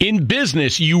In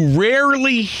business, you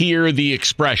rarely hear the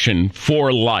expression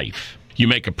for life. You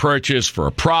make a purchase for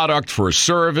a product, for a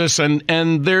service,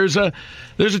 and there's a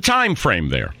time frame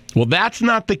there. Well, that's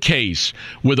not the case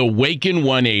with Awaken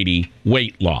 180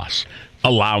 weight loss.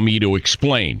 Allow me to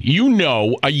explain. You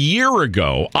know, a year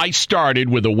ago, I started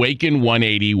with Awaken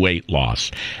 180 weight loss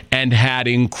and had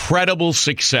incredible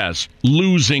success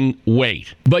losing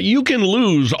weight. But you can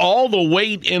lose all the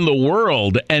weight in the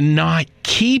world and not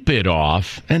keep it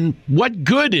off. And what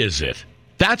good is it?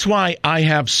 That's why I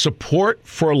have support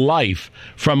for life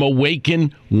from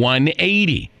Awaken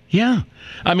 180. Yeah.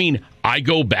 I mean, I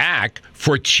go back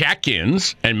for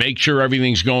check-ins and make sure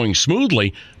everything's going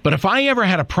smoothly. But if I ever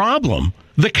had a problem,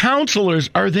 the counselors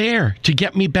are there to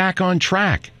get me back on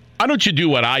track. Why don't you do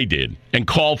what I did and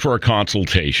call for a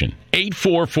consultation?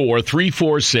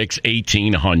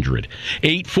 844-346-1800.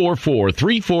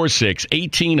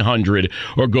 844-346-1800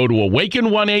 or go to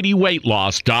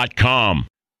awaken180weightloss.com.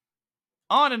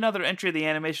 On another entry of the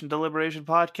Animation Deliberation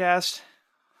Podcast,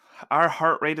 our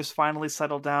heart rate has finally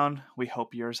settled down. We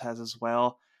hope yours has as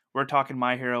well. We're talking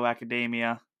My Hero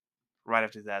Academia right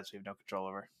after that, so we have no control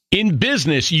over. In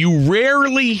business, you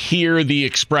rarely hear the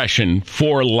expression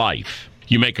for life.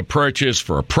 You make a purchase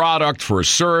for a product, for a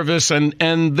service, and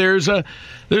there's a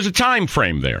time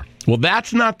frame there. Well,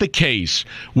 that's not the case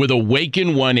with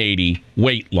Awaken 180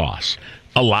 weight loss.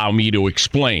 Allow me to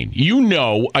explain. You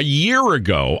know, a year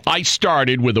ago, I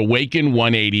started with Awaken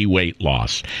 180 weight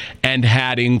loss and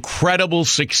had incredible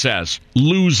success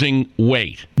losing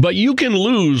weight. But you can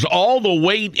lose all the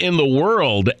weight in the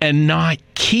world and not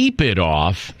keep it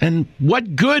off. And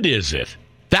what good is it?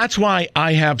 That's why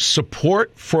I have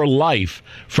support for life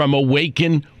from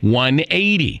Awaken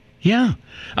 180. Yeah.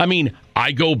 I mean,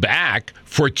 I go back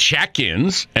for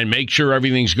check-ins and make sure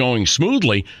everything's going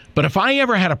smoothly. But if I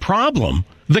ever had a problem,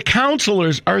 the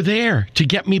counselors are there to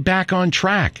get me back on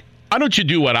track. Why don't you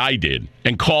do what I did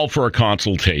and call for a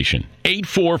consultation?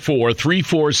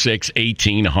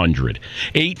 844-346-1800.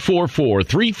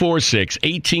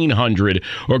 844-346-1800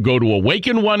 or go to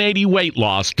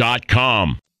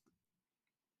awaken180weightloss.com.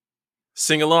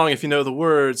 Sing along if you know the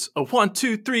words. A 1,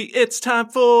 2, 3, it's time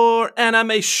for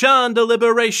Animation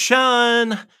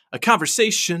Deliberation. A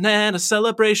conversation and a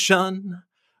celebration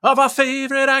of our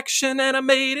favorite action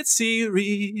animated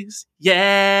series.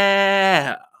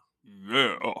 Yeah!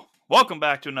 Yeah. Welcome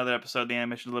back to another episode of the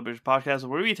Animation Deliberation Podcast,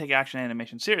 where we take action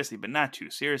animation seriously, but not too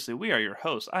seriously. We are your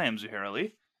hosts. I am Zuhair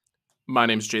Ali. My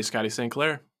name's J. Scotty St.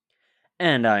 Clair.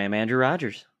 And I am Andrew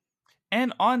Rogers.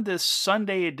 And on this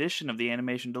Sunday edition of the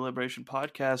Animation Deliberation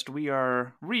Podcast, we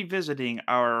are revisiting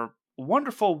our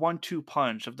wonderful 1-2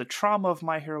 punch of the trauma of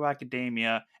My Hero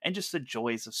Academia and just the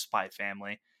joys of Spy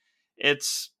Family.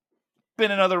 It's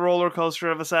been another roller coaster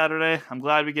of a Saturday. I'm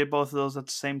glad we get both of those at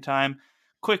the same time.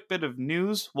 Quick bit of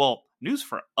news. Well, news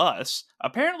for us.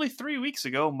 Apparently 3 weeks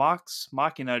ago, Mox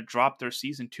Machina dropped their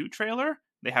Season 2 trailer.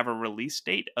 They have a release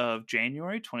date of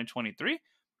January 2023.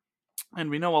 And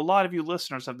we know a lot of you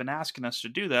listeners have been asking us to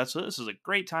do that, so this is a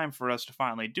great time for us to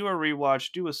finally do a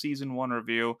rewatch, do a Season 1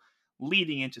 review,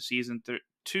 leading into Season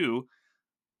 2.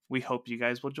 We hope you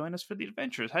guys will join us for the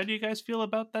adventures. How do you guys feel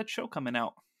about that show coming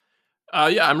out?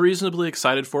 Yeah, I'm reasonably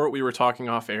excited for it. We were talking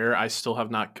off air. I still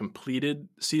have not completed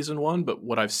Season 1, but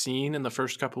what I've seen in the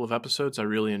first couple of episodes, I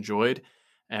really enjoyed.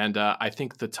 And I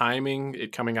think the timing,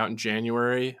 it coming out in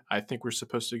January, I think we're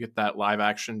supposed to get that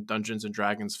live-action Dungeons &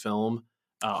 Dragons film.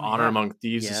 Honor Among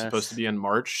Thieves is supposed to be in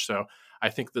March, so I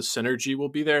think the synergy will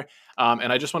be there.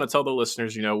 And I just want to tell the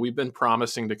listeners, we've been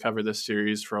promising to cover this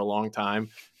series for a long time.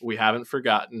 We haven't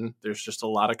forgotten. There's just a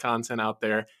lot of content out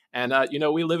there. And,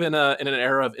 we live in an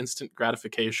era of instant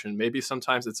gratification. Maybe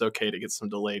sometimes it's okay to get some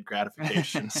delayed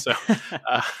gratification. So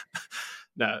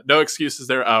no excuses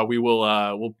there.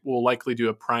 We'll likely do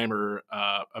a primer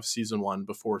of Season 1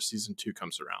 before Season 2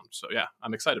 comes around. So, yeah,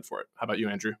 I'm excited for it. How about you,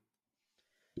 Andrew?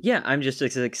 Yeah, I'm just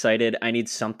as excited. I need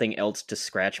something else to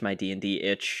scratch my D&D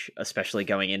itch, especially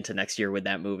going into next year with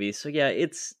that movie. So yeah,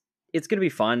 it's going to be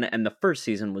fun, and the first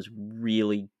season was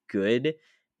really good,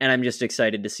 and I'm just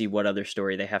excited to see what other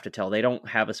story they have to tell. They don't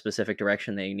have a specific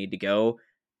direction they need to go,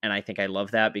 and I think I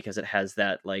love that because it has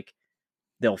that,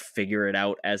 they'll figure it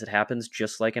out as it happens,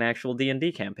 just like an actual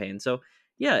D&D campaign. So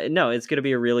yeah, no, it's going to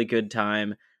be a really good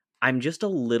time. I'm just a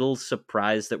little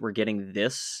surprised that we're getting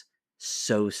this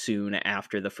so soon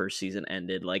after the first season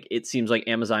ended. It seems like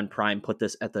Amazon Prime put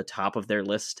this at the top of their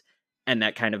list, and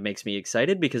that kind of makes me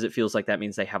excited because it feels like that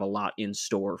means they have a lot in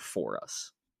store for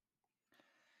us.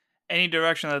 Any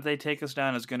direction that they take us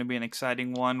down is going to be an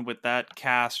exciting one with that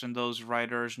cast and those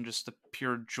writers and just the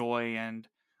pure joy and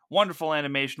wonderful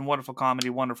animation, wonderful comedy,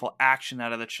 wonderful action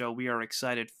out of the show. We are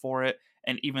excited for it.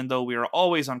 And even though we are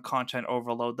always on content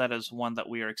overload, that is one that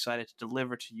we are excited to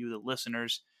deliver to you, the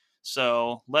listeners.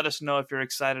 So let us know if you're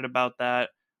excited about that.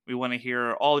 We want to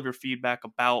hear all of your feedback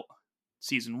about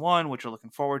season 1, which we're looking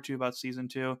forward to, about season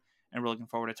 2, and we're looking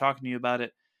forward to talking to you about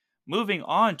it. Moving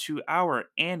on to our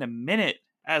And a Minute.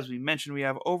 As we mentioned, we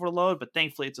have overload, but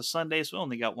thankfully it's a Sunday, so we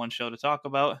only got one show to talk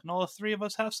about, and all 3 of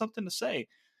us have something to say.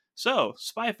 So,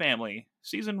 Spy Family,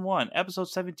 Season 1, Episode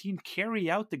 17,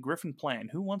 Carry Out the Griffin Plan.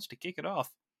 Who wants to kick it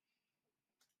off?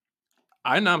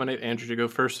 I nominate Andrew to go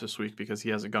first this week because he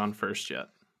hasn't gone first yet.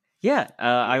 Yeah,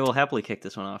 I will happily kick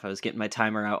this one off. I was getting my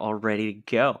timer out all ready to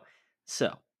go.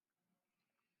 So,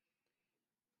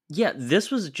 yeah,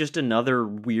 this was just another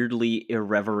weirdly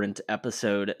irreverent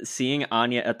episode. Seeing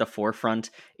Anya at the forefront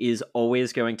is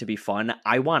always going to be fun.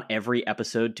 I want every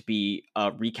episode to be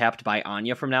recapped by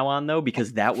Anya from now on, though,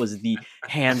 because that was the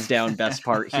hands down best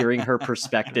part. Hearing her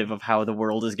perspective of how the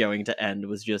world is going to end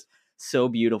was just so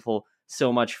beautiful,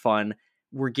 so much fun.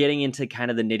 We're getting into kind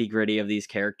of the nitty gritty of these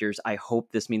characters. I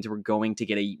hope this means we're going to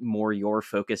get a more Yor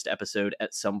focused episode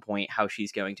at some point, how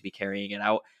she's going to be carrying it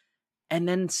out. And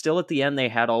then still at the end, they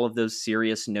had all of those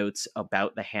serious notes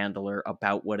about the handler,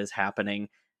 about what is happening,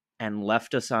 and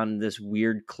left us on this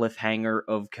weird cliffhanger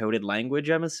of coded language,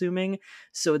 I'm assuming.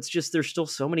 So it's just, there's still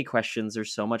so many questions.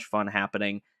 There's so much fun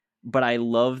happening. But I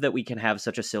love that we can have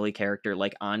such a silly character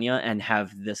like Anya and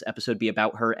have this episode be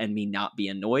about her and me not be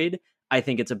annoyed. I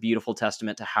think it's a beautiful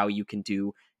testament to how you can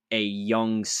do a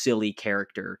young, silly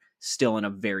character still in a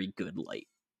very good light.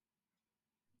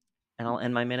 And I'll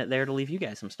end my minute there to leave you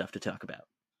guys some stuff to talk about.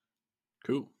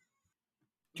 Cool.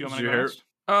 Do you want me to go next?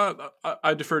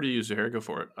 I defer to you, Zuhair. Go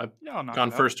for it. I've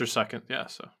gone first or second. Yeah,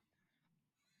 so.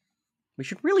 We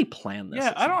should really plan this.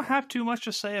 Yeah, I don't have too much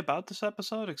to say about this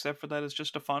episode, except for that it's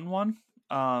just a fun one.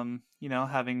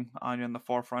 Having Anya in the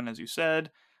forefront, as you said,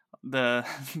 the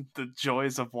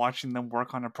joys of watching them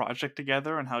work on a project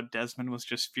together, and how Desmond was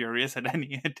just furious at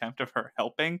any attempt of her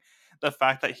helping. The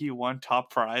fact that he won top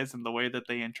prize and the way that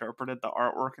they interpreted the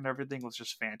artwork and everything was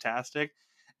just fantastic.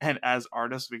 And as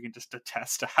artists, we can just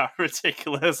attest to how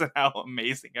ridiculous and how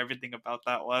amazing everything about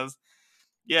that was.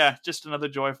 Yeah, just another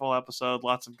joyful episode.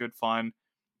 Lots of good fun.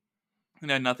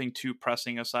 Nothing too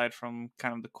pressing aside from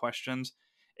kind of the questions.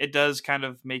 It does kind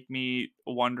of make me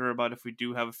wonder about if we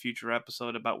do have a future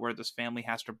episode about where this family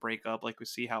has to break up. Like we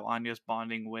see how Anya's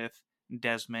bonding with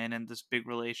Desmond and this big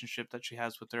relationship that she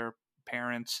has with her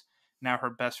parents. Now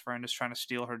her best friend is trying to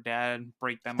steal her dad and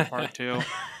break them apart too.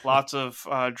 Lots of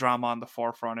drama on the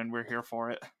forefront, and we're here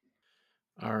for it.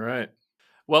 All right.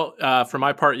 Well, for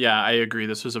my part, yeah, I agree.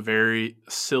 This was a very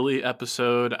silly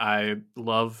episode. I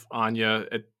love Anya.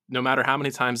 No matter how many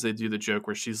times they do the joke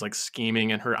where she's like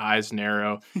scheming and her eyes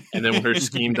narrow, and then when her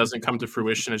scheme doesn't come to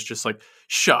fruition, it's just like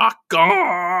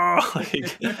shaka.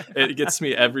 Like, it gets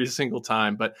me every single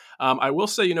time. But I will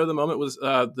say, the moment was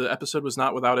the episode was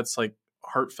not without its like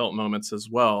heartfelt moments as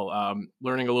well.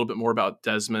 Learning a little bit more about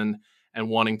Desmond and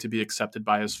wanting to be accepted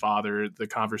by his father, the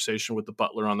conversation with the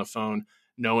butler on the phone,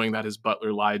 knowing that his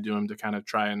butler lied to him to kind of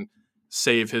try and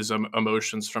save his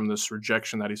emotions from this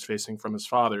rejection that he's facing from his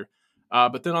father.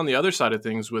 But then on the other side of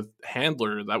things with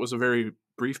Handler, that was a very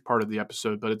brief part of the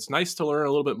episode, but it's nice to learn a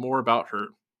little bit more about her.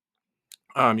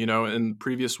 In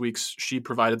previous weeks, she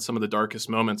provided some of the darkest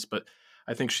moments, but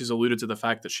I think she's alluded to the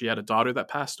fact that she had a daughter that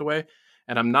passed away.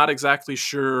 And I'm not exactly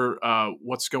sure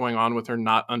what's going on with her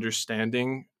not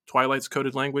understanding Twilight's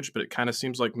coded language, but it kind of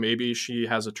seems like maybe she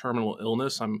has a terminal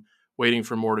illness. I'm waiting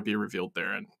for more to be revealed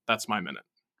there, and that's my minute.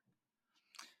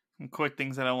 Some quick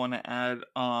things that I want to add.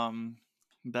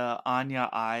 The Anya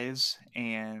eyes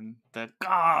and the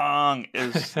gong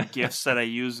is gifts that I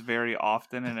use very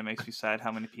often, and it makes me sad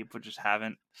how many people just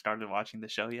haven't started watching the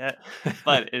show yet.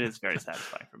 But it is very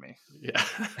satisfying for me. Yeah.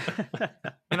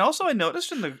 And also, I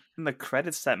noticed in the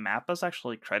credits that Mappa's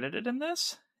actually credited in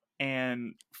this,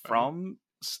 and from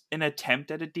an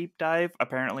attempt at a deep dive,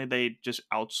 apparently they just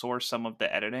outsourced some of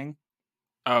the editing.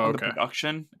 The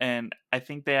production, and I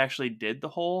think they actually did the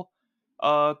whole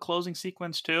closing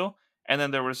sequence too. And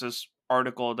then there was this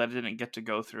article that I didn't get to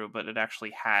go through, but it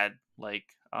actually had like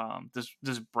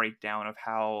this breakdown of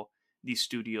how these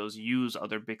studios use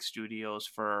other big studios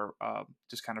for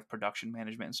just kind of production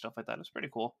management and stuff like that. It's pretty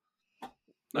cool.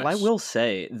 Nice. Well, I will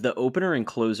say the opener and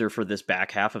closer for this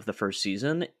back half of the first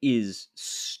season is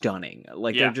stunning.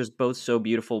 Like, they're just both so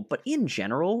beautiful. But in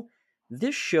general,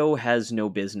 this show has no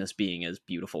business being as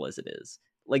beautiful as it is.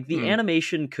 Like, the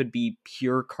animation could be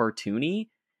pure cartoony,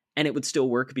 and it would still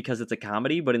work because it's a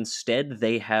comedy, but instead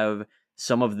they have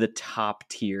some of the top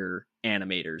tier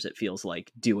animators, it feels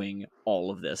like, doing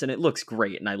all of this. And it looks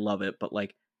great and I love it, but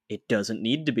like it doesn't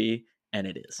need to be, and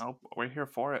it is. Oh, we're here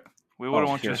for it. We wouldn't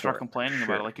want you here to start for it, complaining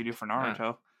about it like you do for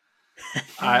Naruto.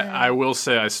 I will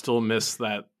say I still miss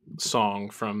that song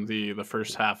from the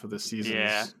first half of the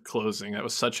season's closing. That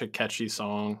was such a catchy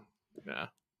song. Yeah.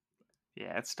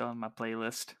 Yeah, it's still in my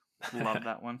playlist. Love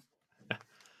that one.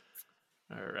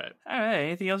 All right.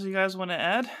 Anything else you guys want to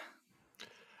add?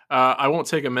 I won't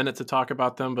take a minute to talk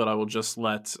about them, but I will just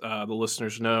let the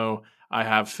listeners know I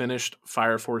have finished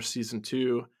Fire Force Season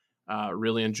 2.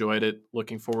 Really enjoyed it.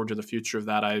 Looking forward to the future of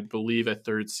that. I believe a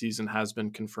third season has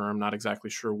been confirmed. Not exactly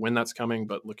sure when that's coming,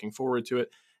 but looking forward to it.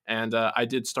 And I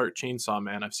did start Chainsaw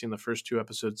Man. I've seen the first 2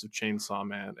 episodes of Chainsaw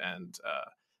Man and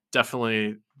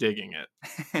definitely digging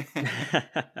it.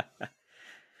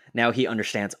 Now he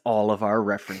understands all of our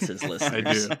references,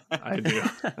 listeners. I do.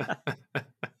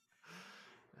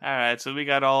 All right, so we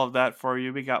got all of that for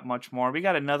you. We got much more. We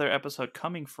got another episode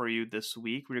coming for you this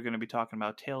week. We're going to be talking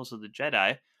about Tales of the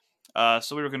Jedi.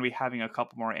 So we were going to be having a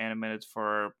couple more animated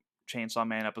for Chainsaw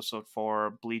Man episode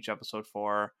 4, Bleach episode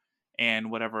 4,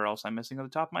 and whatever else I'm missing on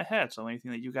the top of my head. So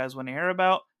anything that you guys want to hear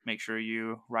about, make sure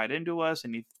you write into us.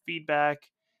 Any feedback,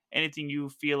 anything you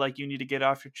feel like you need to get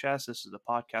off your chest, this is the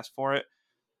podcast for it.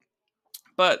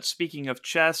 But speaking of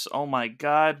chess, oh my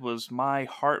God, was my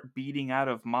heart beating out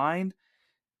of mine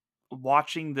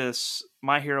watching this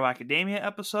My Hero Academia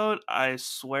episode. I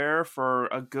swear for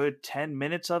a good 10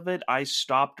 minutes of it, I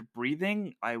stopped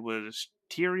breathing. I was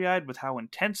teary-eyed with how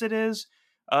intense it is.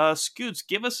 Scoots,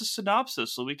 give us a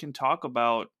synopsis so we can talk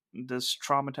about this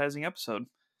traumatizing episode.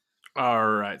 All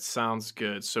right, sounds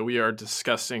good. So we are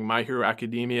discussing My Hero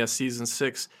Academia Season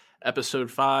 6, Episode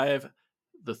 5,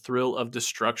 The Thrill of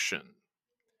Destruction.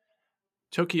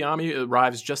 Tokiyami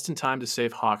arrives just in time to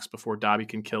save Hawks before Dabi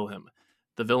can kill him.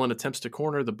 The villain attempts to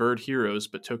corner the bird heroes,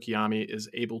 but Tokiyami is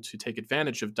able to take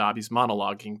advantage of Dabi's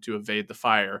monologuing to evade the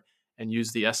fire and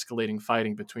use the escalating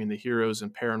fighting between the heroes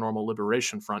and Paranormal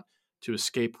Liberation Front to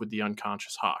escape with the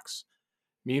unconscious Hawks.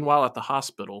 Meanwhile, at the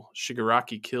hospital,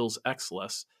 Shigaraki kills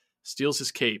Exless, steals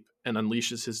his cape, and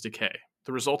unleashes his decay.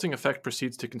 The resulting effect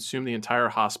proceeds to consume the entire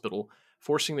hospital,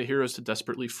 forcing the heroes to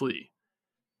desperately flee.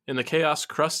 In the chaos,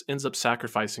 Crust ends up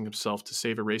sacrificing himself to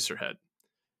save Eraserhead.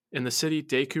 In the city,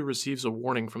 Deku receives a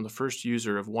warning from the first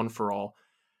user of One for All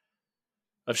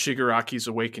of Shigaraki's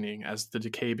awakening as the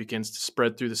decay begins to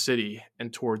spread through the city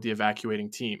and toward the evacuating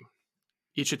team.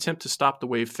 Each attempt to stop the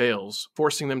wave fails,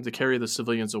 forcing them to carry the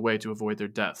civilians away to avoid their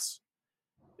deaths.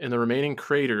 In the remaining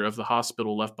crater of the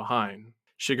hospital left behind,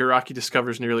 Shigaraki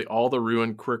discovers nearly all the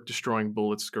ruined quirk-destroying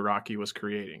bullets Garaki was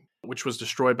creating, which was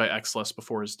destroyed by Exless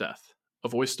before his death. A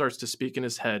voice starts to speak in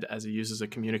his head as he uses a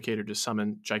communicator to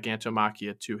summon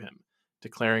Gigantomachia to him,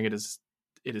 declaring it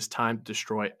is time to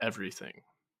destroy everything.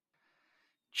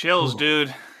 Chills,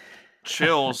 dude.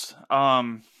 Chills.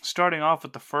 Starting off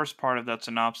with the first part of that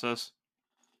synopsis,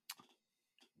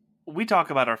 we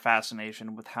talk about our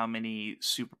fascination with how many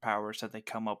superpowers that they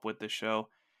come up with this show,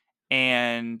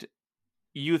 and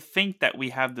you think that we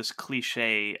have this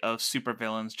cliche of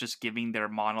supervillains just giving their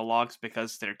monologues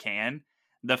because they can.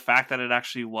 The fact that it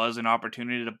actually was an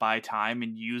opportunity to buy time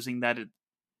and using that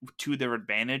to their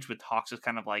advantage with Hawks'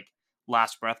 kind of like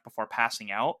last breath before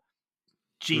passing out.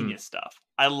 Genius stuff.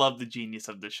 I love the genius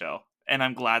of the show. And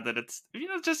I'm glad that it's,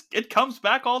 just, it comes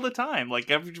back all the time. Like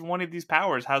every one of these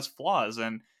powers has flaws.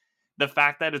 And the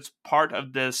fact that it's part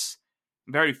of this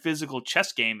very physical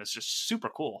chess game is just super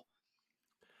cool.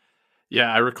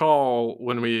 Yeah, I recall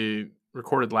when we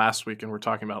recorded last week and we're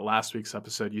talking about last week's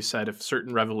episode, you said if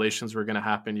certain revelations were going to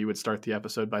happen, you would start the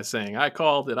episode by saying, I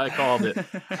called it.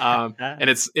 And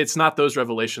it's not those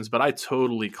revelations, but I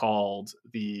totally called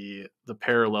the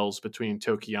parallels between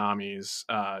Tokiyami's,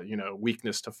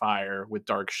 weakness to fire with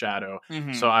Dark Shadow.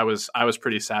 Mm-hmm. So I was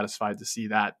pretty satisfied to see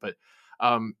that. But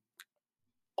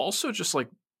also just like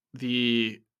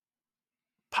the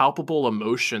palpable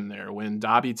emotion there when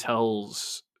Dabi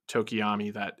tells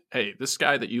Tokiyami that, hey, this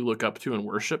guy that you look up to and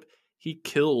worship, he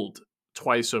killed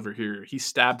twice over here. He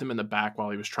stabbed him in the back while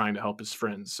he was trying to help his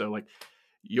friends. So like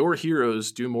your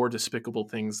heroes do more despicable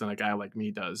things than a guy like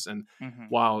me does. And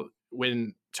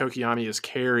when Tokiyami is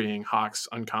carrying Hawk's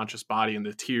unconscious body and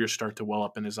the tears start to well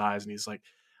up in his eyes and he's like,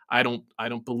 I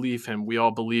don't believe him. We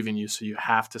all believe in you. So you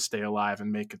have to stay alive and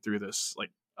make it through this.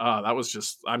 Like, that was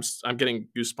just, I'm getting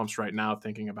goosebumps right now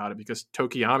thinking about it because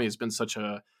Tokiyami has been such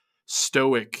a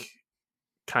stoic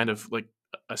kind of like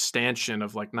a stanchion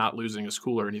of like not losing his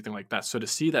cool or anything like that. So to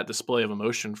see that display of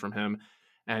emotion from him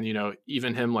and,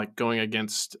 even him like going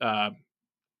against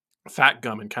Fat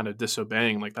Gum and kind of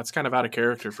disobeying, like that's kind of out of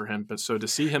character for him. But so to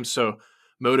see him so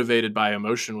motivated by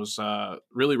emotion was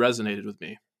really resonated with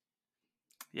me.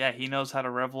 Yeah, he knows how to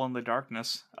revel in the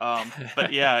darkness.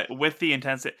 But yeah, with the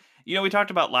intensity, we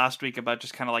talked about last week about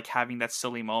just kind of like having that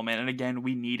silly moment, and again,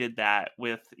 we needed that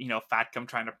with Fatcom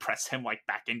trying to press him like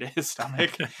back into his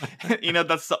stomach.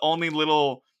 That's the only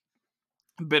little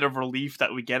bit of relief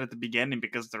that we get at the beginning,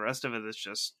 because the rest of it is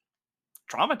just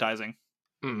traumatizing.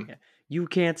 Yeah. You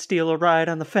can't steal a ride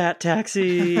on the fat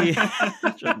taxi.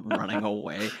 Just running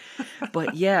away.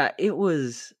 But yeah, it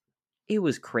was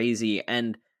crazy.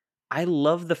 And I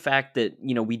love the fact that,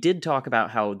 we did talk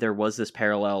about how there was this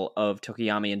parallel of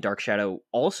Tokoyami and Dark Shadow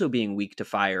also being weak to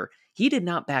fire. He did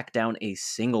not back down a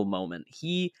single moment.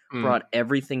 He brought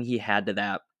everything he had to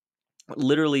that.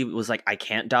 Literally was like, I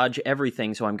can't dodge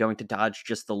everything, so I'm going to dodge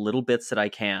just the little bits that I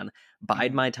can,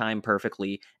 bide my time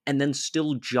perfectly, and then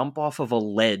still jump off of a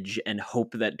ledge and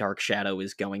hope that Dark Shadow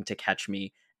is going to catch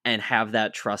me, and have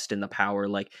that trust in the power.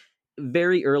 Like,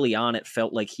 very early on, it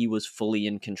felt like he was fully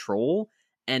in control,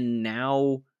 and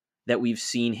now that we've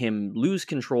seen him lose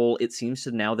control, it seems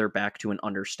to now they're back to an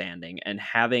understanding, and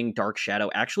having Dark Shadow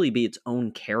actually be its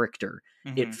own character,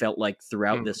 it felt like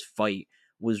throughout this fight,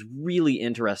 was really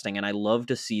interesting, and I love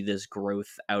to see this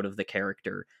growth out of the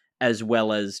character, as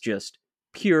well as just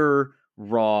pure,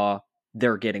 raw,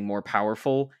 they're getting more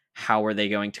powerful. How are they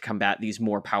going to combat these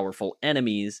more powerful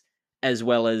enemies? As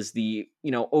well as the,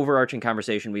 overarching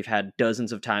conversation we've had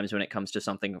dozens of times when it comes to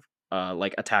something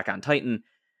like Attack on Titan.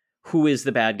 Who is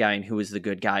the bad guy and who is the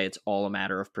good guy? It's all a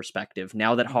matter of perspective.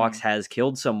 Now that Hawks has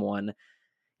killed someone,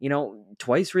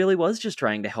 Twice really was just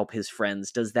trying to help his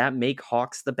friends. Does that make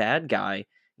Hawks the bad guy?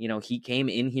 He came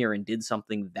in here and did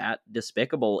something that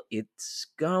despicable. It's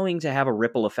going to have a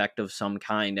ripple effect of some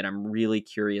kind, and I'm really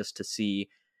curious to see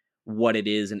what it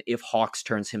is, and if Hawks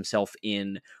turns himself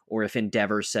in, or if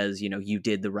Endeavor says, you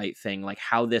did the right thing. Like,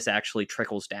 how this actually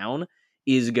trickles down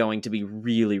is going to be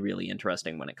really, really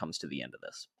interesting when it comes to the end of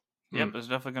this. Yep, there's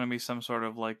definitely going to be some sort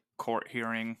of like court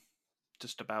hearing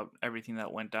just about everything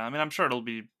that went down. I mean, I'm sure it'll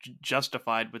be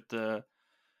justified with the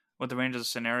range of the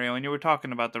scenario. And you were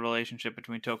talking about the relationship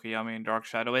between Tokoyami and Dark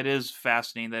Shadow. It is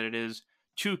fascinating that it is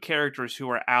two characters who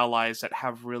are allies that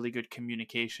have really good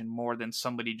communication, more than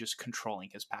somebody just controlling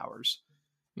his powers.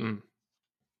 Yeah,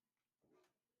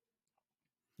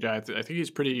 I think he's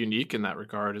pretty unique in that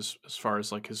regard, as far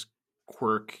as like his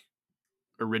quirk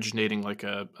originating like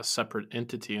a separate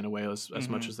entity in a way, as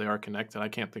much as they are connected. I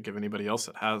can't think of anybody else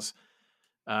that has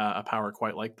a power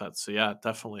quite like that. So yeah,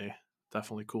 definitely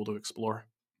cool to explore.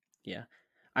 Yeah.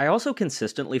 I also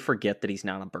consistently forget that he's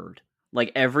not a bird.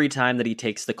 Like, every time that he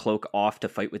takes the cloak off to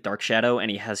fight with Dark Shadow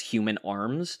and he has human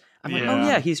arms, I'm like, oh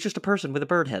yeah, he's just a person with a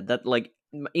bird head. That, like,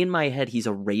 in my head, he's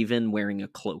a raven wearing a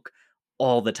cloak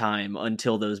all the time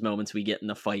until those moments we get in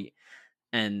the fight.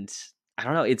 And I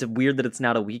don't know, it's weird that it's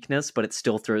not a weakness, but it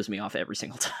still throws me off every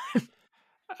single time.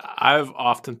 I've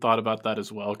often thought about that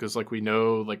as well, because like we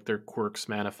know like their quirks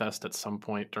manifest at some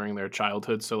point during their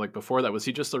childhood. So like before that, was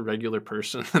he just a regular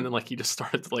person, and then like he just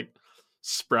started to like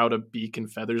sprout a beak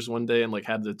and feathers one day and like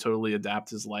had to totally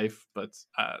adapt his life? But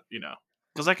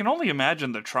because I can only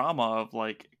imagine the trauma of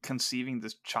like conceiving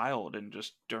this child and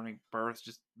just during birth,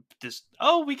 just this.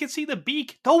 Oh, we can see the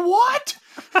beak. The what?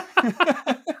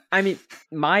 I mean,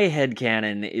 my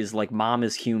headcanon is like mom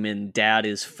is human, dad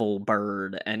is full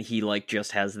bird, and he like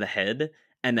just has the head,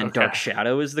 and then Dark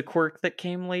Shadow is the quirk that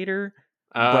came later.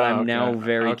 But I'm now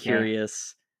very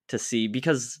curious to see,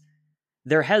 because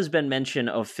there has been mention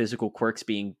of physical quirks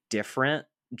being different,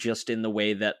 just in the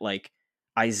way that like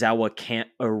Aizawa can't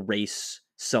erase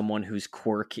someone whose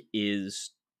quirk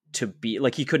is to be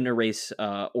like, he couldn't erase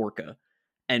Orca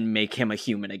and make him a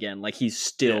human again. Like, he's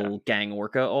still Gang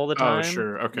Orca all the time. Oh,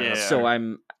 sure. Okay. Yeah.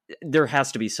 So there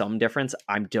has to be some difference.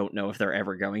 I don't know if they're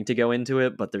ever going to go into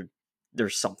it, but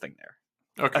there's something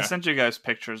there. Okay. I sent you guys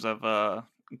pictures of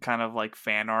kind of like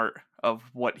fan art of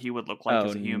what he would look like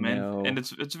as a human. No. And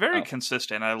it's very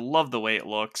consistent. I love the way it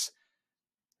looks.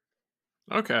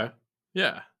 Okay.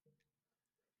 Yeah.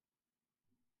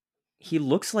 He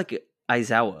looks like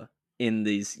Aizawa in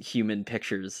these human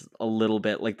pictures a little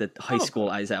bit, like the high school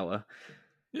Aizawa.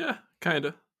 Yeah, kind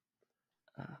of.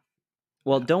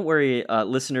 Well, don't worry,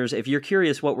 listeners. If you're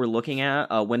curious what we're looking at,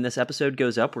 when this episode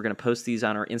goes up, we're going to post these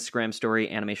on our Instagram story,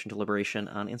 Animation Deliberation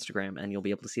on Instagram, and you'll be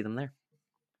able to see them there.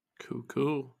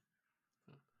 Cool.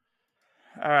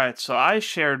 All right, so I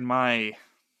shared my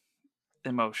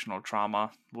emotional trauma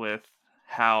with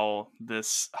how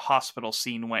this hospital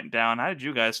scene went down. How did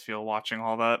you guys feel watching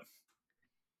all that?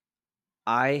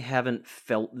 I haven't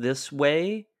felt this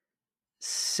way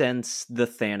since the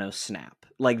Thanos snap.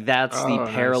 Like, that's the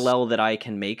parallel that I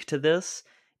can make to this,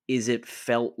 is it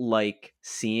felt like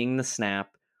seeing the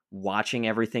snap, watching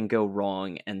everything go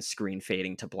wrong, and screen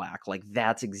fading to black. Like,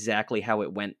 that's exactly how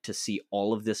it went to see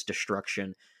all of this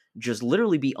destruction just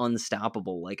literally be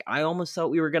unstoppable. Like, I almost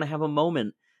thought we were going to have a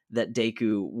moment that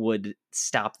Deku would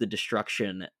stop the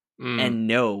destruction, and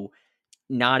no,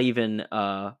 not even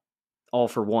all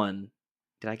for one.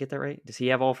 Did I get that right? Does he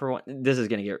have all for one? This is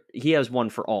going to get... He has one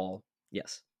for all.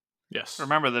 Yes. Yes.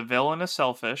 Remember, the villain is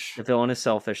selfish. The villain is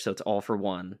selfish, so it's all for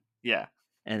one. Yeah.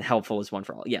 And helpful is one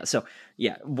for all. Yeah, so,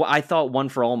 yeah, I thought one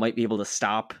for all might be able to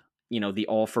stop, the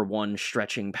all for one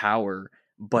stretching power,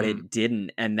 but it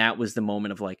didn't. And that was the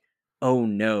moment of like, oh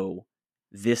no,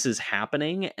 this is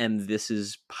happening, and this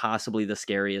is possibly the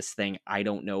scariest thing. I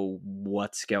don't know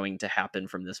what's going to happen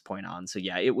from this point on. So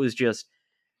yeah, it was just,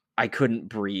 I couldn't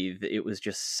breathe. It was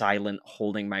just silent,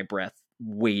 holding my breath,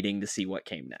 waiting to see what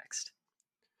came next.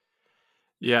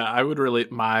 Yeah, I would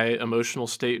relate my emotional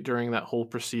state during that whole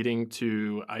proceeding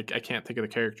to, I can't think of the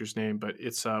character's name, but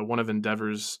it's one of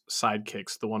Endeavor's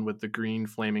sidekicks, the one with the green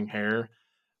flaming hair,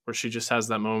 where she just has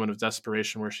that moment of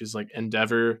desperation where she's like,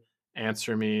 Endeavor,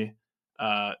 answer me.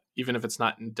 Even if it's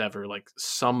not Endeavor, like,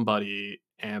 somebody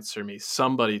answer me,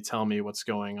 somebody tell me what's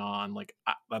going on. Like,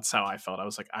 that's how I felt. I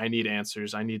was like, I need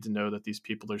answers. I need to know that these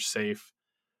people are safe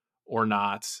or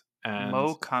not. And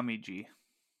Mo Kamiji.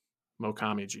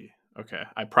 Okay,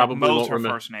 I probably Mo's won't her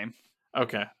remember. first name.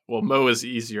 Okay, well, Mo is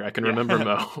easier. I can remember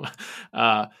Mo.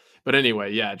 But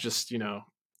anyway, yeah, just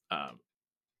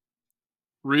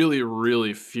really,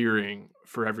 really fearing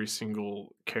for every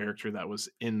single character that was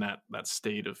in that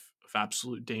state of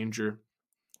absolute danger,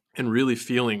 and really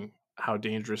feeling how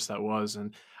dangerous that was.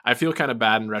 And I feel kind of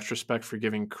bad in retrospect for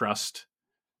giving Crust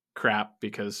crap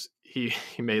because he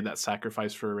made that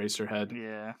sacrifice for Eraserhead.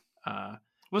 Yeah. but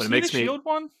Was it he makes the me- shield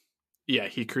one? Yeah,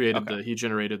 he created Okay. he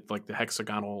generated like the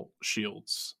hexagonal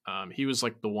shields. He was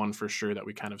like the one for sure that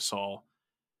we kind of saw.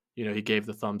 He gave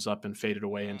the thumbs up and faded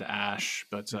away into ash.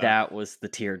 But That was the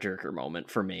tearjerker moment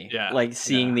for me. Yeah, Like,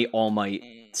 seeing yeah. the All Might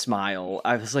smile,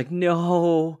 I was like,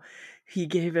 no, he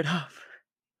gave it up.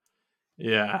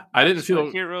 Yeah, I didn't That's feel.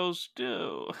 what heroes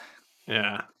do.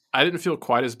 Yeah, I didn't feel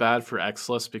quite as bad for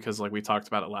Exless because, like we talked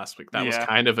about it last week, that was Yeah.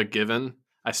 kind of a given.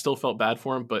 I still felt bad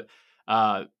for him, but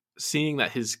seeing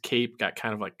that his cape got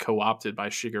kind of like co-opted by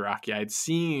Shigaraki, I had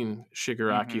seen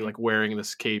Shigaraki like wearing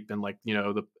this cape and like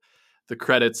the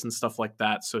credits and stuff like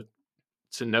that. So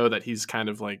to know that he's kind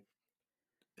of like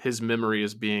his memory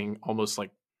is being almost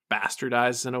like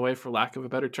bastardized in a way, for lack of a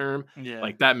better term, Yeah.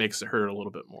 like that makes it hurt a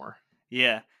little bit more.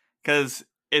 Yeah. Because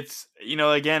it's,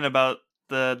 again, about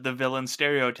the villain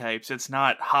stereotypes. It's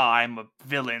not, I'm a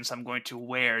villain, so I'm going to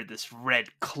wear this red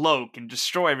cloak and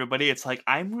destroy everybody. It's like,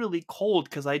 I'm really cold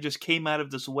because I just came out of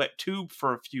this wet tube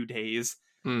for a few days.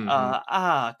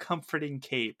 Comforting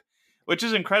cape. Which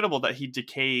is incredible that he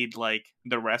decayed like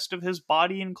the rest of his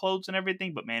body and clothes and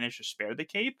everything, but managed to spare the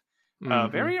cape.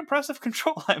 Very impressive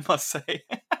control, I must say.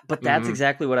 But that's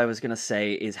exactly what I was going to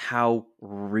say, is how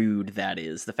rude that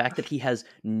is. The fact that he has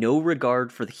no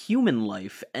regard for the human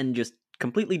life and just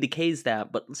completely decays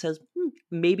that, but says,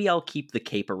 maybe I'll keep the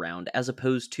cape around, as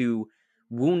opposed to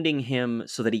wounding him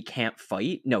so that he can't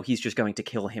fight. No, he's just going to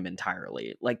kill him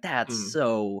entirely. Like, that's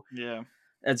so... Yeah.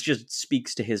 That just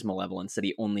speaks to his malevolence, that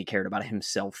he only cared about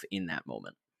himself in that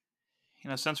moment.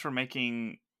 Since we're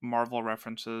making Marvel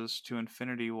references to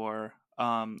Infinity War,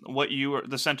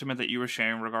 the sentiment that you were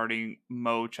sharing regarding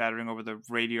Mo chattering over the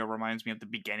radio reminds me of the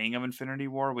beginning of Infinity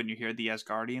War, when you hear the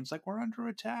Asgardians like, we're under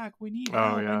attack, we need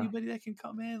help, anybody that can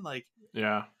come in, like,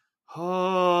 Yeah.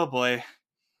 Oh boy.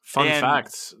 Fun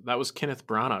fact, that was Kenneth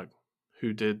Branagh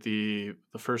who did the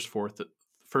first Thor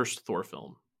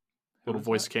film. Little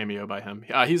voice cameo by him.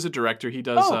 He's a director. He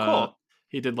does cool.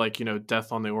 He did like,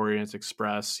 Death on the Orient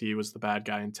Express. He was the bad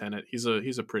guy in Tenet. He's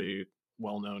a pretty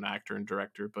well-known actor and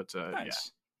director, but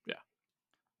nice. Yeah.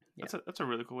 That's a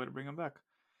really cool way to bring him back.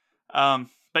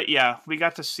 But yeah, we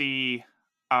got to see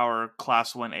our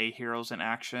Class 1A heroes in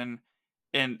action,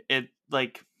 and it,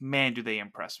 like, man, do they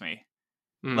impress me.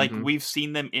 Like, we've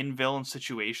seen them in villain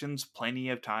situations plenty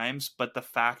of times, but the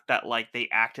fact that, like, they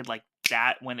acted like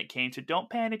that when it came to don't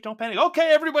panic,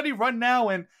 okay, everybody run now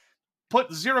and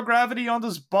put zero gravity on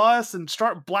this bus and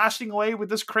start blasting away with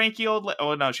this cranky old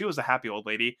oh no, she was a happy old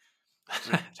lady.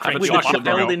 With the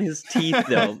chocolate in his teeth,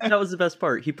 though. That was the best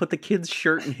part. He put the kid's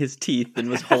shirt in his teeth and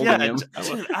was holding him.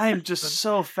 Dude, I'm just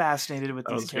so fascinated with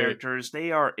these characters. Great.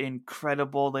 They are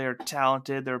incredible. They are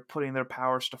talented. They're putting their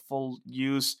powers to full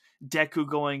use. Deku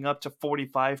going up to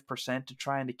 45% to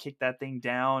trying to kick that thing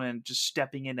down and just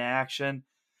stepping into action.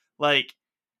 Like,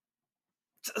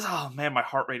 Oh man, my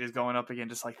heart rate is going up again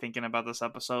just like thinking about this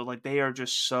episode. Like, they are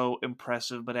just so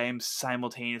impressive, but I am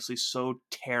simultaneously so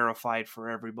terrified for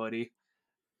everybody.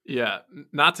 Yeah,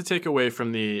 not to take away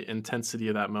from the intensity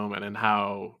of that moment and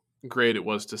how great it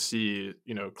was to see,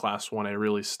 Class 1A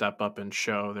really step up and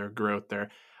show their growth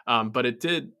there. But it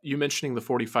did, you mentioning the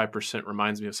 45%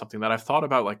 reminds me of something that I've thought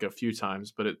about like a few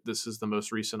times, but this is the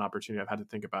most recent opportunity I've had to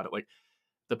think about it. Like,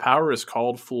 the power is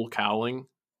called full cowling,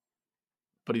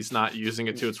 but he's not using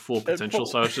it to its full potential.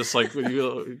 So I was just like, would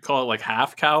you call it like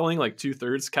half cowling, like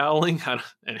 2/3 cowling?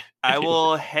 I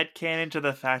will headcanon to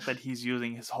the fact that he's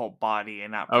using his whole body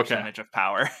and not percentage of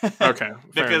power. Okay.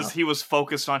 Because he was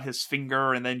focused on his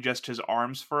finger and then just his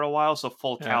arms for a while. So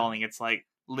full cowling, it's like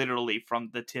literally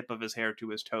from the tip of his hair to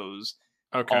his toes.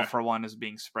 Okay. All for one is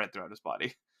being spread throughout his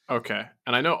body. Okay.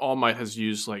 And I know All Might has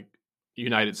used like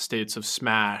United States of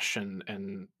Smash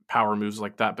and power moves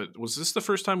like that, but was this the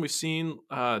first time we've seen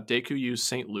Deku use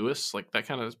St. Louis? Like, that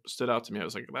kind of stood out to me. I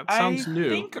was like, that sounds new. I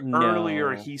think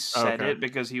earlier he said it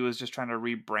because he was just trying to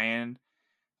rebrand.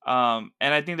 And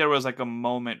I think there was like a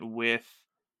moment with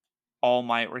All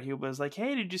Might where he was like,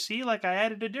 hey, did you see, like, I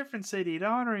added a different city to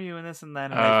honor you and this and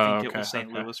that, and I think it was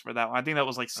St. Louis for that one. I think that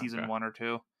was like season 1 or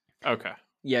 2. Okay.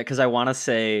 Yeah, because I want to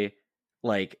say,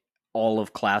 like, all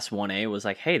of Class 1A was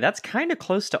like, hey, that's kind of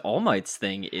close to All Might's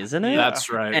thing, isn't it? That's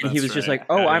right. And he was just like,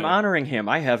 oh, I'm honoring him.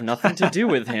 I have nothing to do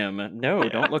with him. No,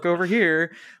 don't look over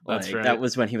here. Like, that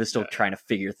was when he was still trying to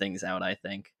figure things out, I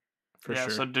think. For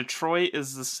sure. So Detroit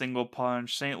is the single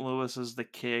punch. St. Louis is the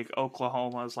kick.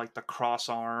 Oklahoma is like the cross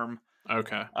arm.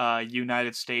 Okay.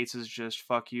 United States is just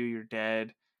fuck you, you're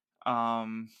dead.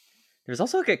 There was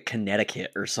also like a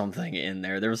Connecticut or something in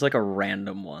there. There was like a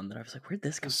random one that I was like, where'd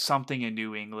this come from? Something in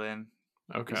New England.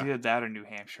 Okay. It was either that or New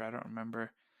Hampshire. I don't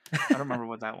remember. I don't remember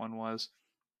what that one was.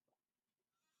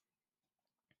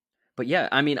 But yeah,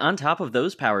 I mean, on top of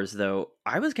those powers, though,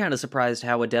 I was kind of surprised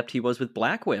how adept he was with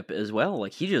Black Whip as well.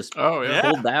 Like, he just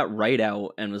pulled that right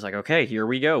out and was like, okay, here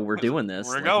we go. We're doing this.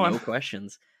 We're like, going. No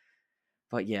questions.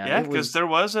 But yeah. Yeah, because there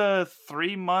was a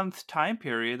 3-month time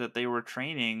period that they were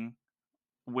training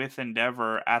with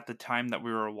Endeavor at the time that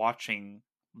we were watching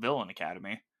Villain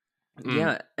Academy.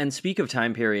 Yeah, and speak of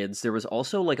time periods, there was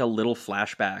also like a little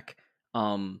flashback,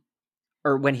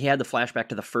 or when he had the flashback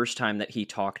to the first time that he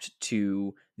talked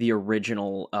to the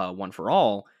original One for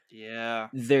All. Yeah,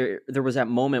 there was that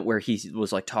moment where he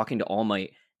was like talking to All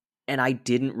Might, and I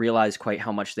didn't realize quite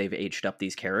how much they've aged up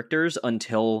these characters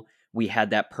until we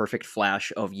had that perfect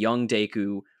flash of young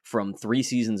Deku from 3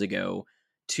 seasons ago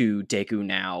to Deku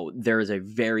now. There is a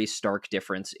very stark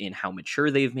difference in how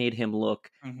mature they've made him look,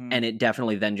 and it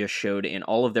definitely then just showed in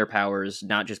all of their powers,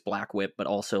 not just Black Whip, but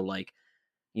also like,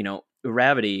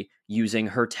 Uravity using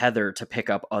her tether to pick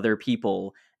up other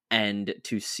people, and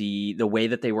to see the way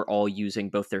that they were all using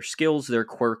both their skills, their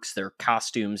quirks, their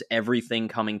costumes, everything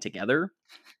coming together.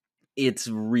 It's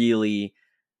really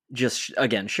just,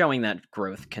 again, showing that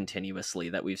growth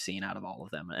continuously that we've seen out of all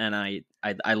of them, and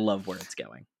I love where it's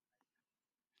going.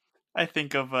 I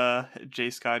think of Jay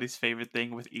Scotty's favorite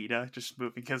thing with Ida, just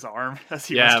moving his arm as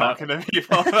he was talking to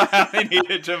people about how he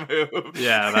needed to move.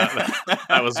 Yeah,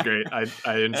 that was great. I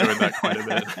enjoyed that quite a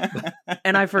bit.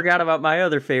 And I forgot about my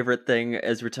other favorite thing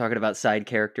as we're talking about side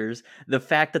characters. The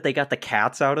fact that they got the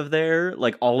cats out of there,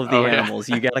 like all of the animals.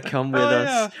 You got to come with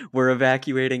us. Yeah. We're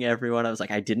evacuating everyone. I was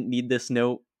like, I didn't need this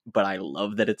note, but I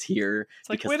love that it's here. It's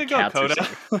like, way to go, Coda.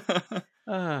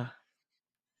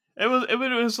 It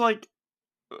was like,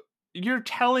 you're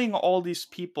telling all these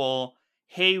people,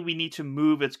 hey, we need to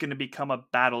move. It's going to become a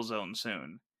battle zone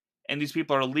soon. And these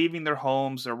people are leaving their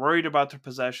homes. They're worried about their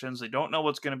possessions. They don't know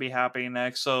what's going to be happening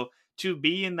next. So to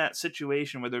be in that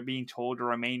situation where they're being told to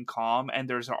remain calm and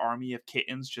there's an army of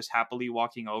kittens just happily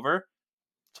walking over,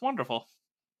 it's wonderful.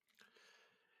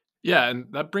 Yeah, and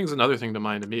that brings another thing to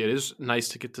mind to me. It is nice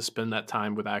to get to spend that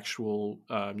time with actual,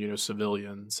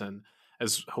 civilians. And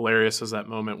as hilarious as that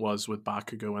moment was with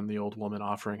Bakugo and the old woman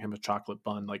offering him a chocolate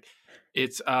bun, like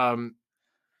it's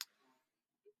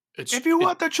if you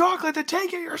want the chocolate, then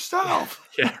take it yourself.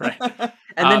 Yeah, right.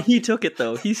 And then he took it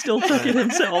though. He still took it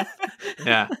himself.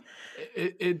 Yeah.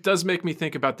 It does make me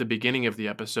think about the beginning of the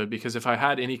episode, because if I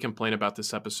had any complaint about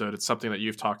this episode, it's something that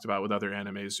you've talked about with other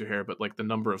animes you hear, but like the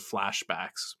number of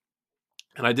flashbacks.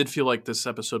 And I did feel like this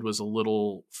episode was a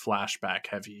little flashback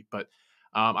heavy, but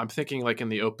I'm thinking like in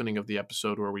the opening of the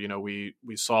episode where we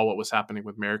saw what was happening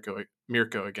with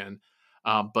Mirko again,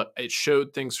 but it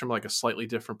showed things from like a slightly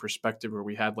different perspective, where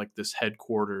we had like this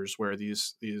headquarters where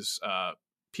these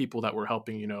people that were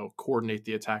helping coordinate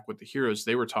the attack with the heroes,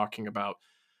 they were talking about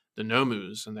the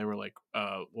Nomus, and they were like,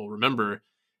 well, remember,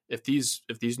 if these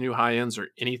new high ends are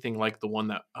anything like the one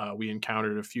that we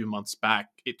encountered a few months back,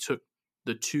 it took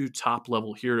the two top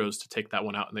level heroes to take that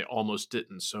one out, and they almost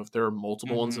didn't. So if there are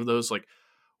multiple ones of those, like,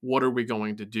 what are we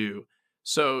going to do?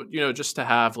 So, just to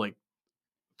have like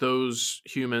those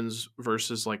humans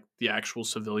versus like the actual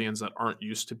civilians that aren't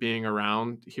used to being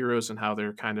around heroes and how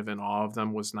they're kind of in awe of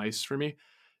them was nice for me.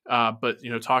 But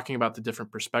talking about the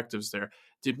different perspectives there,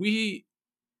 did we?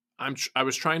 I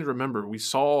was trying to remember. We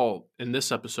saw in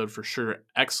this episode for sure,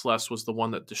 Xless was the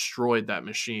one that destroyed that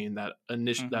machine that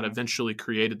that eventually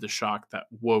created the shock that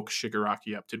woke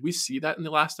Shigaraki up. Did we see that in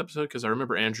the last episode? Because I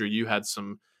remember, Andrew, you had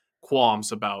some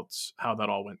qualms about how that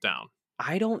all went down.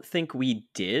 I don't think we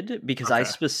did, because I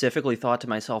specifically thought to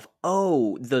myself,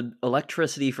 oh, the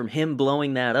electricity from him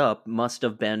blowing that up must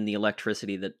have been the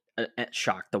electricity that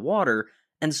shocked the water.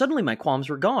 And suddenly my qualms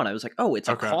were gone. I was like, oh, it's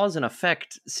a cause and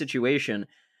effect situation.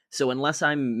 So unless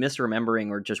I'm misremembering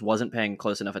or just wasn't paying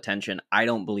close enough attention, I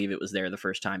don't believe it was there the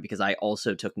first time, because I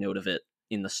also took note of it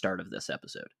in the start of this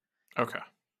episode. Okay.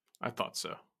 I thought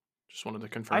so. Just wanted to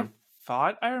confirm. I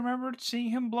thought I remembered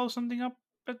seeing him blow something up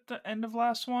at the end of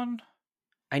last one.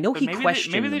 I know he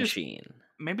questioned the machine.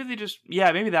 Maybe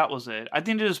that was it. I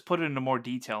think they just put it into more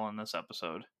detail in this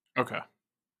episode. Okay.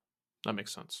 That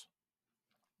makes sense.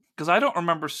 Because I don't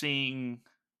remember seeing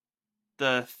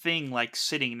the thing like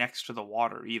sitting next to the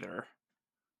water either.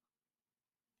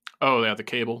 Oh, yeah, the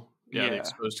cable. Yeah, the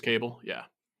exposed cable. Yeah.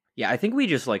 Yeah, I think we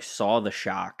just like saw the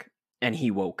shock and he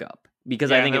woke up.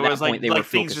 Because I think at that point they were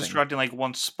things focusing. destructing, like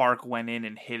one spark went in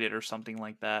and hit it or something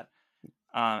like that.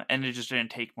 And it just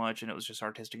didn't take much, and it was just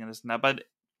artistic and this and that. But,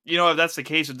 if that's the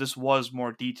case, if this was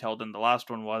more detailed than the last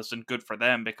one was, then good for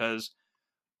them, because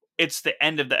it's the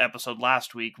end of the episode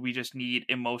last week. We just need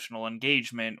emotional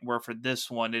engagement, where for this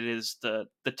one, it is the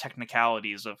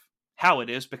technicalities of how it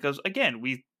is, because, again,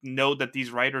 we know that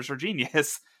these writers are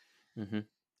genius. Mm-hmm.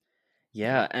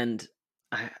 Yeah, and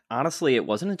honestly, it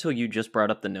wasn't until you just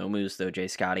brought up the Nomus, though, Jay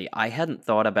Scotty. I hadn't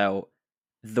thought about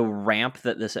the ramp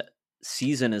that this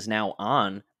season is now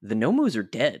on. The Nomus are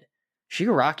dead.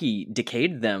 Shigaraki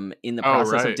decayed them in the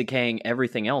process of decaying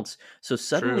everything else. So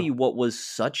suddenly what was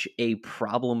such a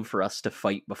problem for us to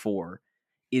fight before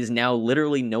is now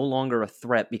literally no longer a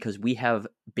threat, because we have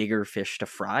bigger fish to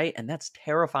fry, and that's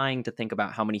terrifying to think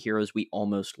about how many heroes we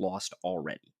almost lost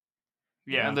already.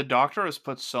 Yeah, and the Doctor has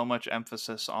put so much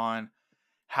emphasis on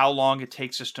how long it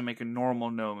takes us to make a normal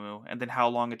Nomu, and then how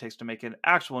long it takes to make an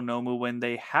actual Nomu when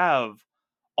they have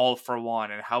All for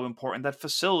One, and how important that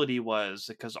facility was,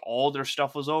 because all their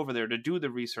stuff was over there to do the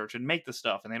research and make the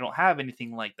stuff, and they don't have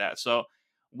anything like that. So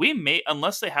we may,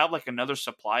 unless they have like another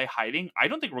supply hiding, I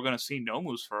don't think we're going to see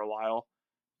Nomus for a while,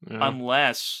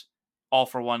 unless All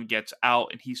for One gets out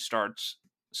and he starts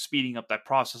speeding up that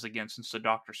process again, since the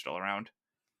Doctor's still around.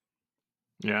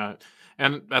 Yeah,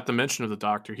 and at the mention of the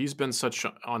Doctor, he's been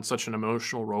on such an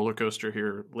emotional roller coaster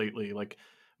here lately, like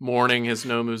mourning his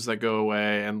Nomus that go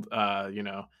away, and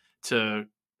to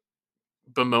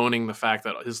bemoaning the fact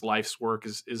that his life's work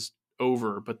is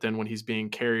over. But then when he's being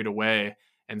carried away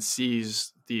and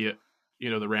sees the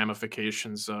the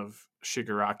ramifications of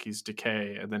Shigaraki's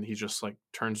decay, and then he just like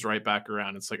turns right back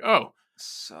around. It's like, oh,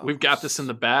 we've got this in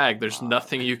the bag. There's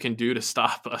nothing you can do to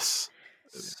stop us.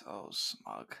 So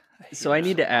smug. So I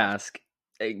need to ask,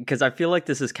 because I feel like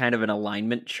this is kind of an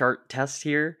alignment chart test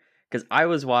here, because I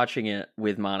was watching it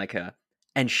with Monica,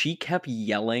 and she kept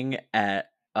yelling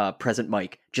at Present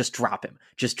Mike, just drop him,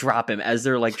 as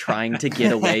they're like trying to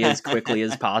get away as quickly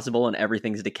as possible, and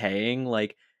everything's decaying.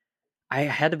 Like, I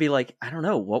had to be like, I don't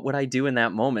know, what would I do in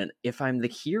that moment? If I'm the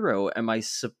hero, am I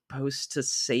supposed to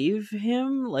save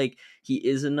him? Like, he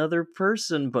is another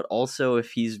person, but also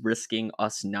if he's risking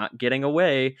us not getting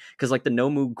away, because like the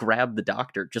Nomu grabbed the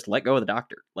Doctor, just let go of the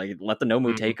Doctor. Like, let the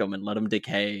Nomu take him and let him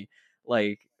decay.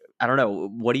 Like, I don't know.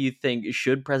 What do you think?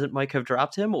 Should Present Mike have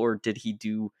dropped him, or did he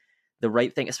do the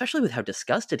right thing? Especially with how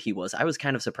disgusted he was. I was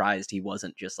kind of surprised he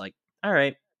wasn't just like, all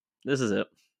right, this is it.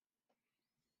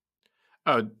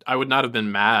 Oh, I would not have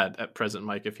been mad at Present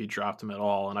Mike if he dropped him at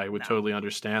all, and I would totally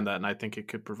understand that. And I think it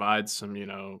could provide some,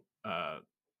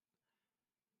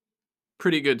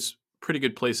 pretty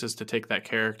good places to take that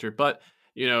character. But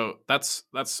that's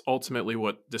ultimately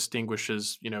what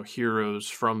distinguishes heroes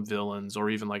from villains,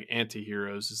 or even like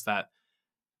anti-heroes, is that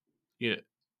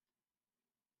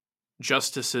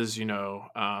justices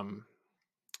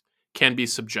can be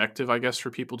subjective, I guess, for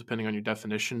people depending on your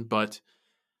definition, but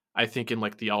I think in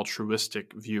like the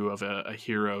altruistic view of a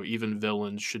hero, even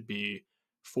villains should be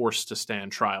forced to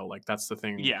stand trial. Like, that's the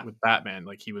thing with Batman.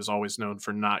 Like, he was always known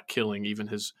for not killing even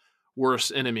his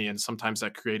worst enemy, and sometimes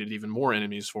that created even more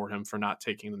enemies for him for not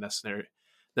taking the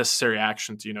necessary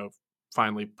action to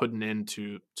finally put an end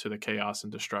to the chaos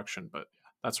and destruction. But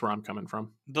that's where I'm coming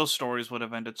from. Those stories would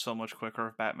have ended so much quicker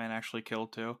if Batman actually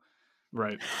killed too.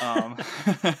 Right.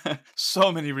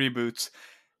 So many reboots.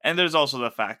 And there's also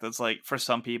the fact that it's like, for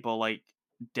some people, like,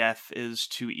 death is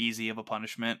too easy of a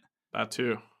punishment. That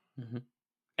too. Mm-hmm.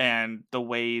 And the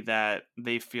way that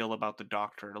they feel about the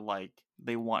Doctor, like,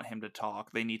 they want him to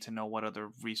talk. They need to know what other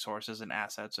resources and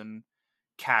assets and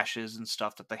caches and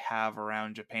stuff that they have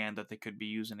around Japan that they could be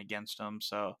using against him.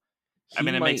 So, I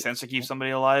mean, it makes sense to keep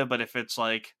somebody alive, but if it's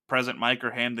like President Mike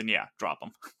or him, then yeah, drop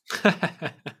him.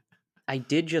 I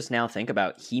did just now think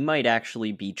about, he might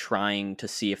actually be trying to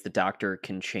see if the Doctor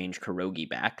can change Kurogi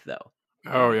back, though.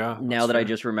 Oh, yeah. Now that I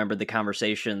just remembered the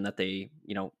conversation that they,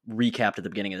 recapped at the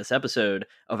beginning of this episode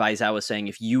of Aizawa saying,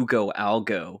 if you go, I'll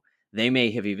go. They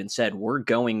may have even said, we're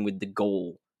going with the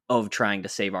goal of trying to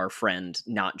save our friend,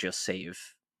 not just save,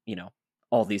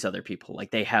 all these other people.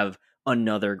 Like, they have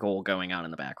another goal going on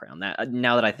in the background. That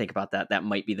now that I think about that, that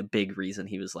might be the big reason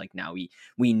he was like, now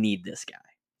we need this guy.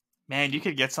 Man, you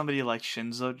could get somebody like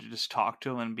Shinzo to just talk to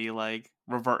him and be like,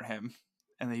 revert him.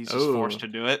 And then he's just forced to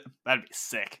do it. That'd be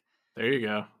sick. There you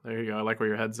go. I like where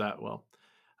your head's at. Well,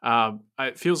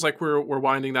 it feels like we're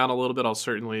winding down a little bit. I'll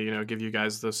certainly, give you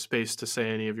guys the space to say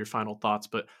any of your final thoughts,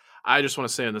 but I just want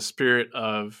to say, in the spirit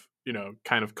of,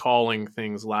 kind of calling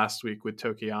things last week with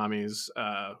Tokiyami's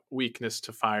weakness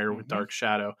to fire with Dark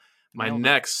Shadow, my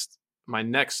next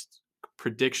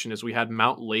prediction is we had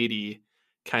Mount Lady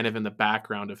kind of in the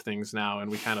background of things now,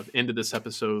 and we kind of ended this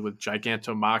episode with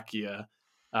Gigantomachia,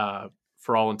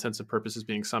 for all intents and purposes,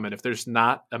 being summoned. If there's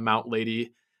not a Mount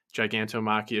Lady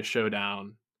Gigantomachia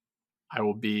showdown, I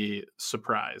will be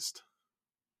surprised.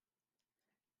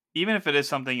 Even if it is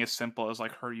something as simple as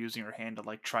like her using her hand to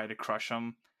like try to crush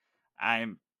him,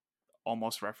 I'm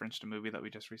almost referenced a movie that we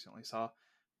just recently saw.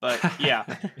 But yeah,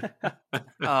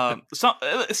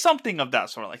 something of that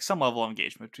sort, like some level of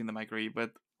engagement between them, I agree.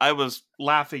 But I was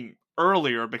laughing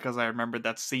earlier because I remembered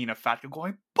that scene of Fat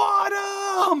going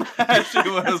bottom as she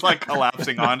was like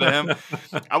collapsing onto him.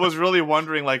 I was really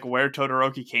wondering like where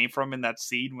Todoroki came from in that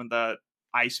scene when the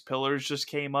ice pillars just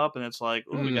came up, and it's like,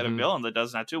 oh, we got a villain that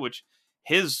does that too. Which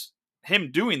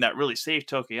him doing that really saved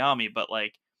Tokiyami, but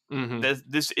like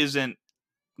this isn't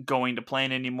going to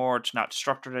plan anymore. It's not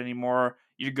structured anymore.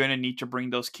 You're going to need to bring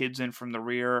those kids in from the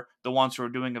rear. The ones who are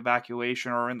doing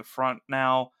evacuation are in the front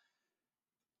now.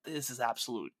 This is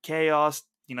absolute chaos.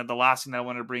 The last thing that I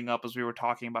wanted to bring up is we were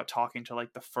talking to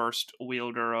like the first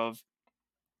wielder of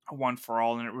One for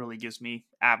All, and it really gives me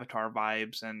Avatar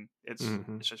vibes, and it's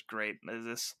just great.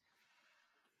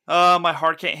 My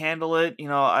heart can't handle it.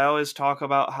 I always talk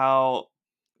about how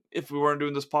if we weren't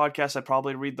doing this podcast, I'd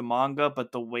probably read the manga,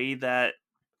 but the way that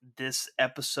this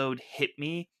episode hit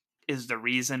me is the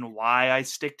reason why I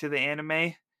stick to the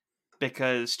anime,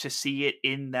 because to see it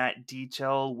in that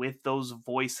detail with those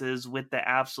voices, with the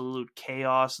absolute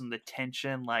chaos and the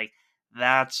tension, like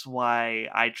that's why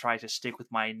I try to stick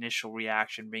with my initial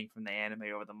reaction being from the anime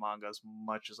over the manga as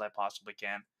much as I possibly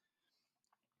can.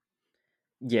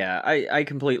 Yeah, I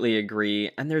completely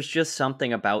agree. And there's just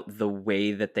something about the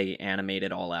way that they animate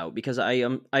it all out, because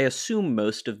I assume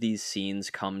most of these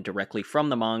scenes come directly from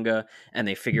the manga and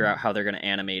they figure out how they're going to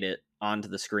animate it onto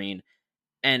the screen.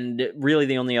 And really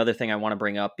the only other thing I want to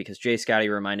bring up, because Jay Scotty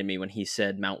reminded me when he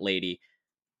said Mount Lady,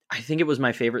 I think it was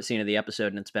my favorite scene of the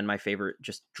episode, and it's been my favorite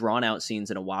just drawn out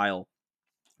scenes in a while,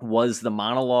 was the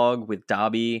monologue with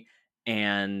Dabi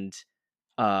and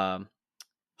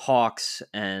Hawks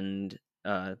and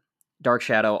Dark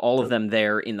Shadow, all of them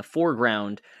there in the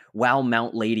foreground, while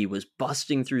Mount Lady was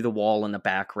busting through the wall in the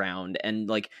background, and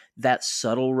like that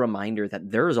subtle reminder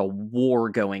that there is a war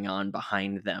going on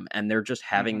behind them, and they're just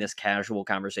having this casual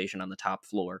conversation on the top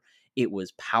floor. It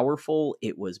was powerful,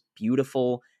 it was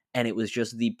beautiful, and it was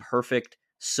just the perfect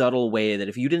subtle way that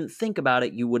if you didn't think about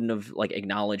it, you wouldn't have like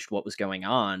acknowledged what was going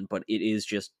on, but it is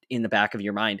just in the back of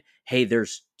your mind, hey,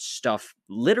 there's stuff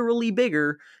literally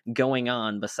bigger going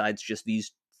on besides just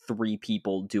these three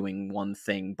people doing one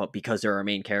thing. But because they're our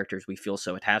main characters, we feel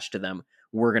so attached to them,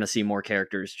 we're going to see more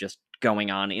characters just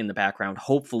going on in the background,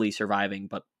 hopefully surviving,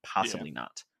 but possibly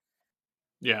not.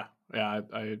 Yeah,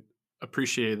 I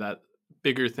appreciate that.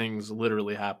 Bigger things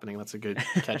literally happening. That's a good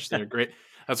catch there. Great.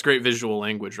 That's great visual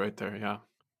language right there. Yeah,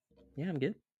 I'm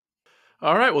good.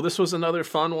 All right. Well, this was another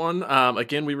fun one.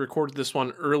 Again, we recorded this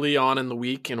one early on in the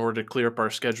week in order to clear up our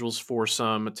schedules for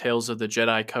some Tales of the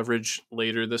Jedi coverage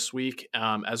later this week,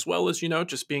 as well as,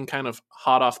 just being kind of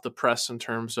hot off the press in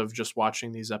terms of just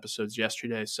watching these episodes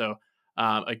yesterday. So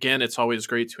Again, it's always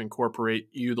great to incorporate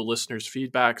you, the listeners'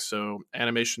 feedback. So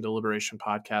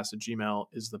animationdeliberationpodcast@gmail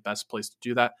is the best place to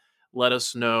do that. Let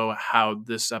us know how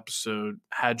this episode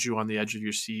had you on the edge of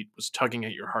your seat, was tugging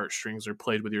at your heartstrings, or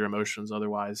played with your emotions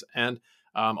otherwise. And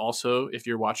also, if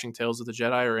you're watching Tales of the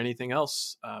Jedi or anything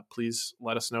else, please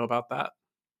let us know about that.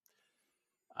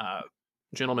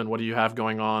 Gentlemen, what do you have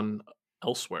going on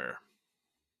elsewhere?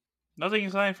 Nothing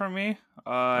exciting for me.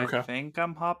 I Okay. think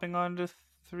I'm hopping on to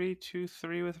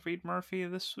 323 with Reed Murphy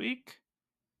this week.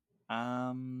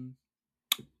 Aside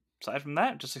from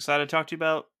that, just excited to talk to you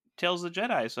about Tales of the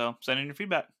Jedi, so send in your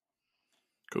feedback.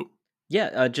 Cool.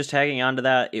 Yeah, just tagging on to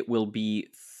that, it will be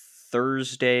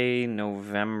Thursday,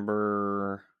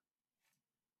 November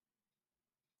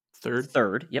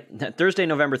 3rd. Yep, Thursday,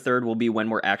 November 3rd will be when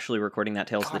we're actually recording that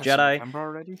Tales of the it's Jedi. November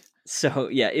already? So,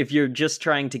 yeah, if you're just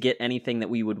trying to get anything that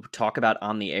we would talk about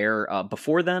on the air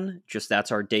before then, just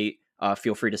that's our date,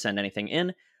 feel free to send anything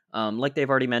in. Like they've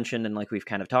already mentioned and like we've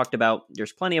kind of talked about,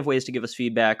 there's plenty of ways to give us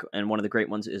feedback, and one of the great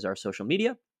ones is our social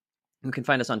media. You can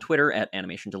find us on Twitter at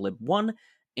AnimationDelib1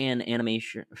 and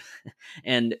Animation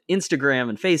and Instagram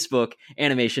and Facebook,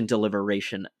 Animation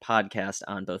Deliberation Podcast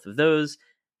on both of those.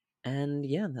 And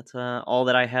yeah, that's all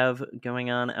that I have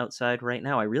going on outside right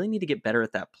now. I really need to get better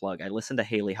at that plug. I listened to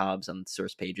Haley Hobbs on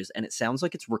Source Pages, and it sounds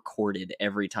like it's recorded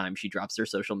every time she drops their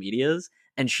social medias,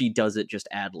 and she does it just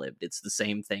ad-libbed. It's the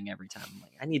same thing every time. I'm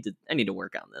like, I need to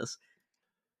work on this.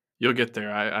 You'll get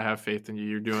there. I have faith in you.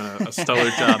 You're doing a stellar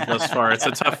job thus far. It's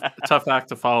a tough act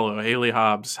to follow. Haley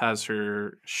Hobbs has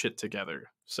her shit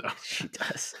together. So She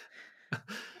does.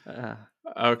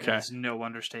 Okay. There's no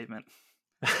understatement.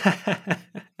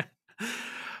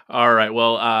 All right.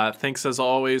 Well, thanks as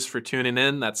always for tuning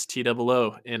in. That's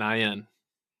TOONIN.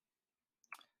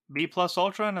 B+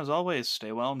 Ultra, and as always,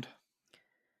 stay whelmed.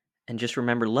 And just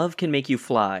remember, love can make you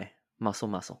fly. Muscle,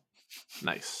 muscle.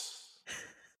 Nice.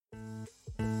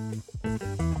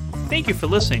 Thank you for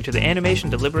listening to the Animation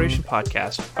Deliberation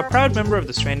Podcast, a proud member of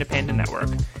the Stranded Panda Network.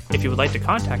 If you would like to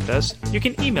contact us, you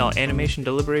can email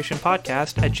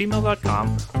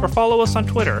animationdeliberationpodcast@gmail.com or follow us on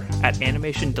Twitter at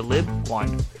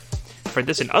animationdelib1. For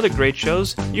this and other great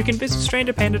shows, you can visit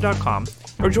strandedpanda.com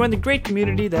or join the great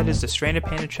community that is the Stranded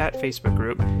Panda Chat Facebook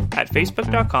group at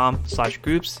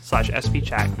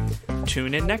facebook.com/groups/SPChat.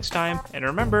 Tune in next time, and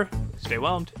remember, stay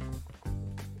whelmed.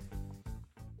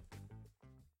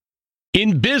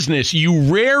 In business,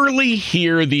 you rarely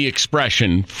hear the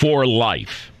expression "for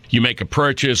life." You make a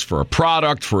purchase for a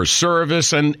product, for a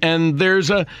service, and there's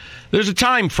a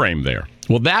time frame there.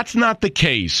 Well, that's not the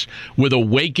case with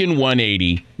Awaken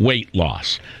 180 weight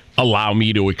loss. Allow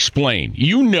me to explain.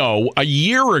 You know, a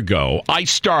year ago, I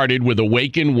started with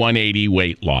Awaken 180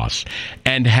 weight loss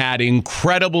and had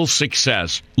incredible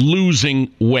success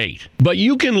losing weight. But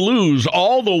you can lose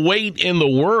all the weight in the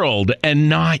world and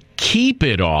not keep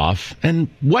it off. And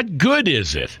what good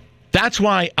is it? That's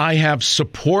why I have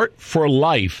support for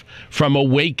life from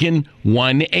Awaken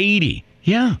 180.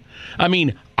 Yeah. I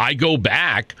mean, I go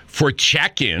back for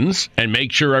check-ins and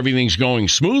make sure everything's going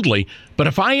smoothly. But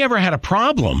if I ever had a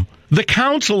problem, the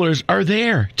counselors are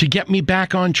there to get me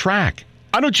back on track.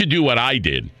 Why don't you do what I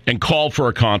did and call for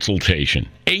a consultation?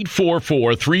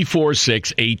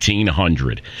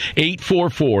 844-346-1800.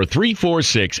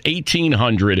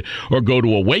 844-346-1800 or go to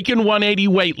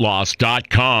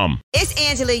awaken180weightloss.com. It's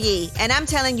Angela Yee, and I'm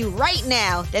telling you right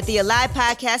now that the Alive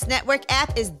Podcast Network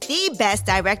app is the best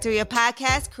directory of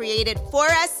podcasts created for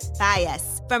us, by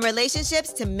us. From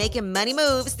relationships to making money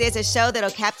moves, there's a show that'll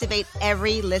captivate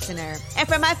every listener. And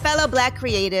for my fellow Black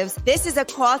creatives, this is a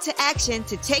call to action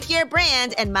to take your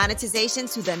brand and monetization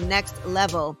to the next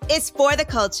level. It's for the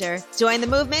culture. Join the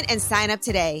movement and sign up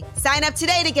today. Sign up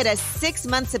today to get a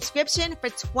 6-month subscription for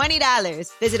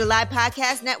 $20. Visit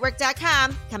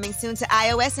AlivePodcastNetwork.com, coming soon to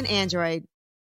iOS and Android.